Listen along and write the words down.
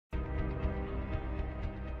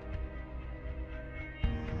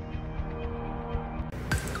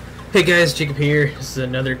Hey guys, Jacob here. This is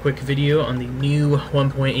another quick video on the new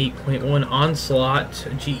 1.8.1 Onslaught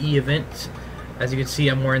GE event. As you can see,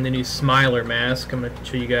 I'm wearing the new Smiler mask. I'm going to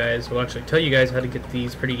show you guys, well actually tell you guys how to get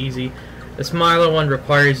these pretty easy. The Smiler one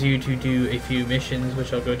requires you to do a few missions,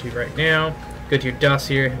 which I'll go to right now. Go to your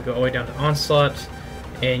dossier and go all the way down to Onslaught,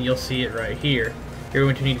 and you'll see it right here. You're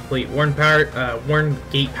going to need to complete Warren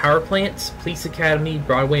Gate Power Plants, Police Academy,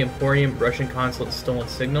 Broadway Emporium, Russian Consulate, Stolen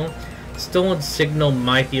Signal. Stolen Signal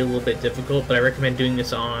might be a little bit difficult, but I recommend doing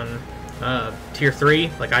this on Tier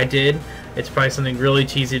 3, like I did. It's probably something really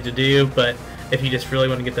cheesy to do, but if you just really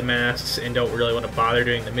want to get the masks and don't really want to bother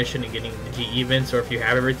doing the mission and getting the GE events, or if you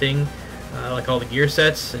have everything, like all the gear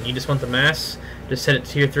sets, and you just want the masks, just set it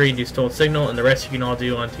to Tier 3 and do Stolen Signal, and the rest you can all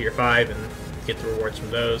do on Tier 5 and get the rewards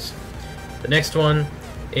from those. The next one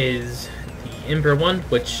is the Ember one,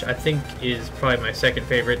 which I think is probably my second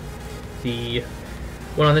favorite. The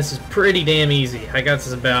one on this is pretty damn easy. I got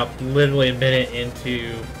this about literally a minute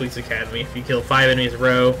into Police Academy. If you kill 5 enemies in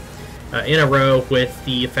a row with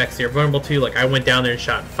the effects they're vulnerable to, like I went down there and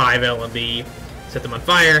shot 5 LMB, set them on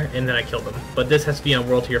fire, and then I killed them. But this has to be on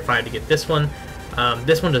World Tier 5 to get this one.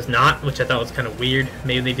 This one does not, which I thought was kind of weird.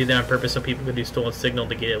 Maybe they did that on purpose so people could do Stolen Signal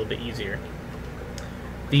to get it a little bit easier.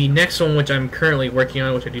 The next one, which I'm currently working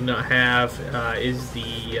on, which I do not have, is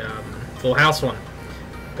the Full House one,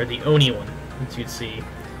 or the Oni one. As you can see,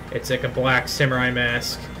 it's like a black samurai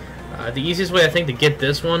mask. The easiest way I think to get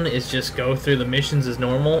this one is just go through the missions as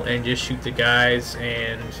normal and just shoot the guys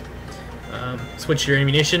and switch your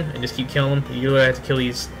ammunition and just keep killing them. You have to kill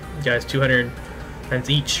these guys 200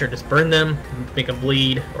 times each, or just burn them, make them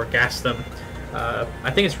bleed, or gas them.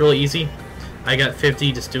 I think it's really easy. I got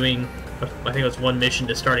 50 just doing, I think it was one mission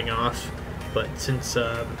just starting off, but since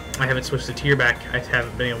I haven't switched the tier back, I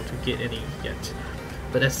haven't been able to get any yet.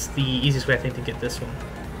 But that's the easiest way I think to get this one.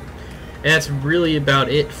 And that's really about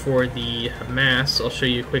it for the masks. I'll show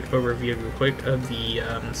you a quick overview real quick of the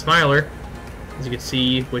Smiler, as you can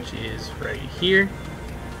see, which is right here.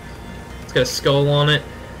 It's got a skull on it,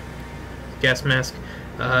 gas mask.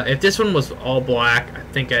 If this one was all black, I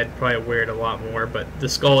think I'd probably wear it a lot more, but the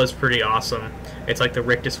skull is pretty awesome. It's like the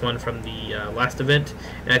Rictus one from the last event,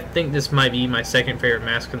 and I think this might be my second favorite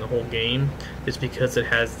mask in the whole game, just because it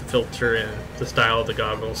has the filter and the style of the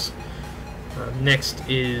goggles. Next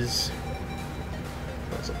is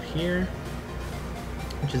what's up here,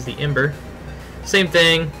 which is the Ember. Same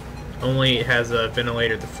thing, only it has a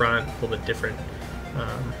ventilator at the front, a little bit different.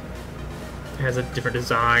 It has a different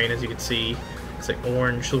design, as you can see. It's like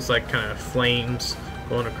orange, looks like kind of flames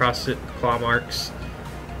going across it, claw marks.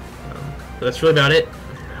 But that's really about it.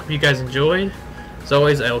 I hope you guys enjoyed. As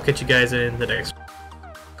always, I will catch you guys in the next one.